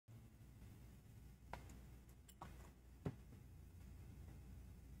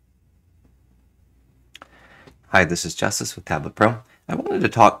Hi, this is Justice with Tablet Pro. I wanted to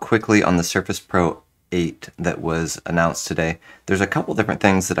talk quickly on the Surface Pro 8 that was announced today. There's a couple different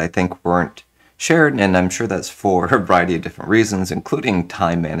things that I think weren't shared, and I'm sure that's for a variety of different reasons, including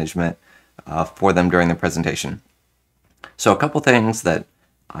time management for them during the presentation. So a couple things that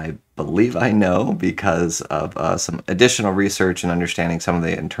I believe I know because of some additional research and understanding some of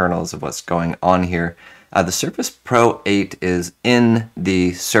the internals of what's going on here. The Surface Pro 8 is in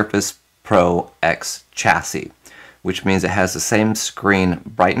the Surface Pro X chassis, which means it has the same screen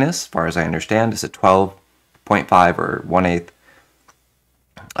brightness, as far as I understand, as a 12.5 or 1/8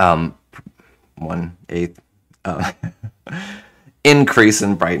 increase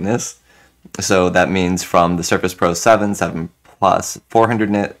in brightness. So that means from the Surface Pro 7, 7 Plus 400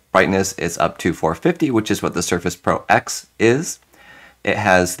 nit brightness, it's up to 450, which is what the Surface Pro X is. It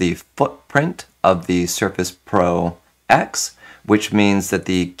has the footprint of the Surface Pro X, which means that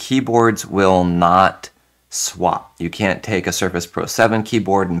the keyboards will not swap. You can't take a Surface Pro 7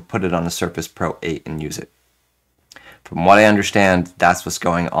 keyboard and put it on a Surface Pro 8 and use it. From what I understand, that's what's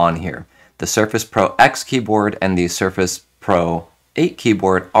going on here. The Surface Pro X keyboard and the Surface Pro 8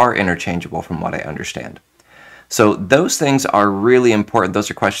 keyboard are interchangeable from what I understand. So those things are really important.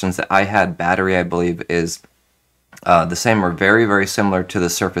 Those are questions that I had. Battery, I believe, is the same or very, very similar to the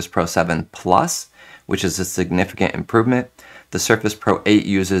Surface Pro 7 Plus, which is a significant improvement. The Surface Pro 8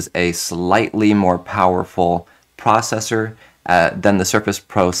 uses a slightly more powerful processor than the Surface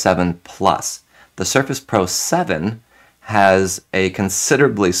Pro 7 Plus. The Surface Pro 7 has a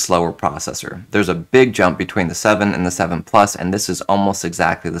considerably slower processor. There's a big jump between the 7 and the 7 Plus, and this is almost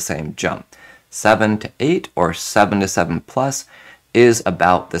exactly the same jump. 7 to 8 or 7 to 7 Plus is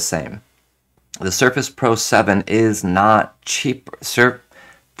about the same. The Surface Pro 7 is not cheaper.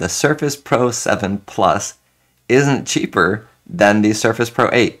 The Surface Pro 7 Plus isn't cheaper than the Surface Pro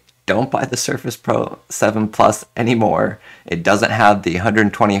 8. Don't buy the Surface Pro 7 Plus anymore. It doesn't have the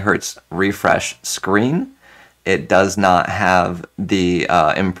 120 Hz refresh screen. It does not have the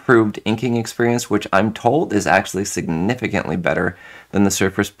improved inking experience, which I'm told is actually significantly better than the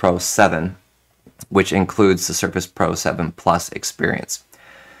Surface Pro 7, which includes the Surface Pro 7 Plus experience.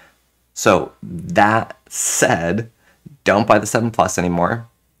 So that said, don't buy the 7 Plus anymore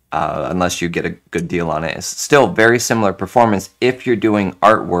unless you get a good deal on it. It's still very similar performance. If you're doing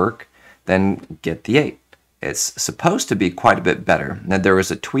artwork, then get the 8. It's supposed to be quite a bit better. Now, there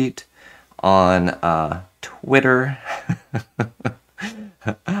was a tweet on Twitter,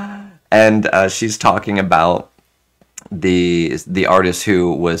 and she's talking about the artist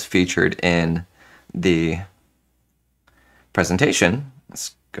who was featured in the presentation.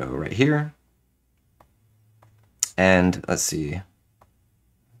 Let's go right here, and let's see.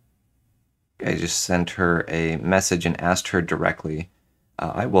 I just sent her a message and asked her directly.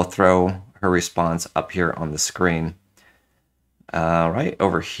 I will throw her response up here on the screen, right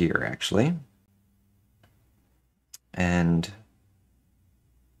over here, actually. And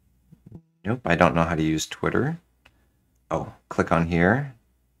nope, I don't know how to use Twitter. Oh, click on here.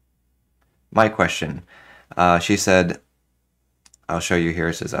 My question. She said, I'll show you here.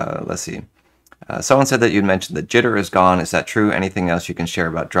 It says, let's see. Someone said that you'd mentioned that jitter is gone. Is that true? Anything else you can share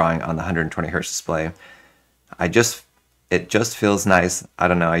about drawing on the 120 Hz display? It just feels nice. I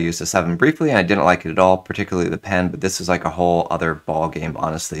don't know. I used a 7 briefly and I didn't like it at all, particularly the pen, but this is like a whole other ball game,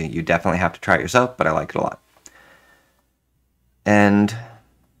 honestly. You definitely have to try it yourself, but I like it a lot. And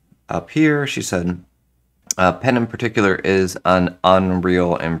up here, she said, pen in particular is an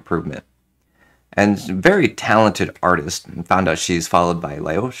unreal improvement. And very talented artist. And found out she's followed by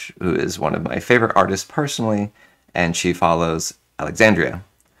Leosh, who is one of my favorite artists personally, and she follows Alexandria.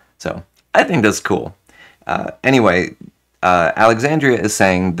 So I think that's cool. Anyway, Alexandria is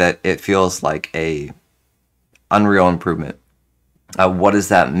saying that it feels like a unreal improvement. What does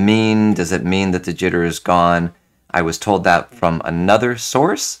that mean? Does it mean that the jitter is gone? I was told that from another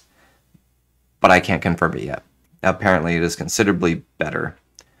source, but I can't confirm it yet. Apparently it is considerably better.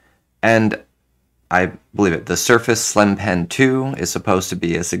 And I believe it. The Surface Slim Pen 2 is supposed to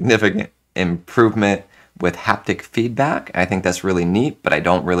be a significant improvement with haptic feedback. I think that's really neat, but I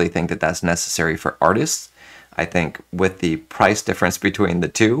don't really think that that's necessary for artists. I think with the price difference between the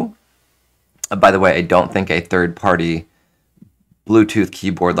two, by the way, I don't think a third-party Bluetooth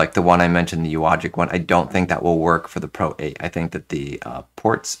keyboard like the one I mentioned, the Ulogic one, I don't think that will work for the Pro 8. I think that the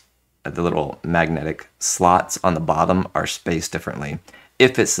ports, the little magnetic slots on the bottom are spaced differently.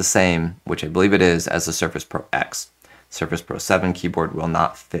 If it's the same, which I believe it is, as the Surface Pro X. Surface Pro 7 keyboard will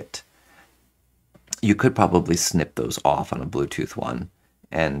not fit. You could probably snip those off on a Bluetooth one,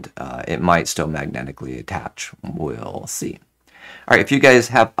 and it might still magnetically attach. We'll see. All right, if you guys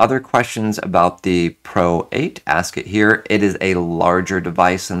have other questions about the Pro 8, ask it here. It is a larger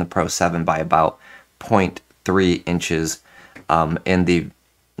device than the Pro 7 by about 0.3 inches in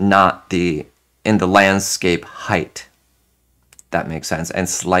the landscape height. That makes sense, and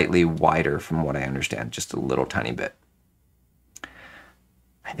slightly wider from what I understand, just a little tiny bit.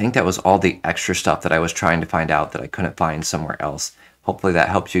 I think that was all the extra stuff that I was trying to find out that I couldn't find somewhere else. Hopefully that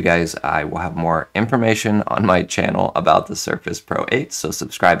helps you guys. I will have more information on my channel about the Surface Pro 8, so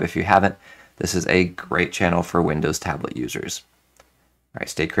subscribe if you haven't. This is a great channel for Windows tablet users. All right,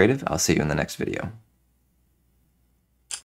 stay creative. I'll see you in the next video.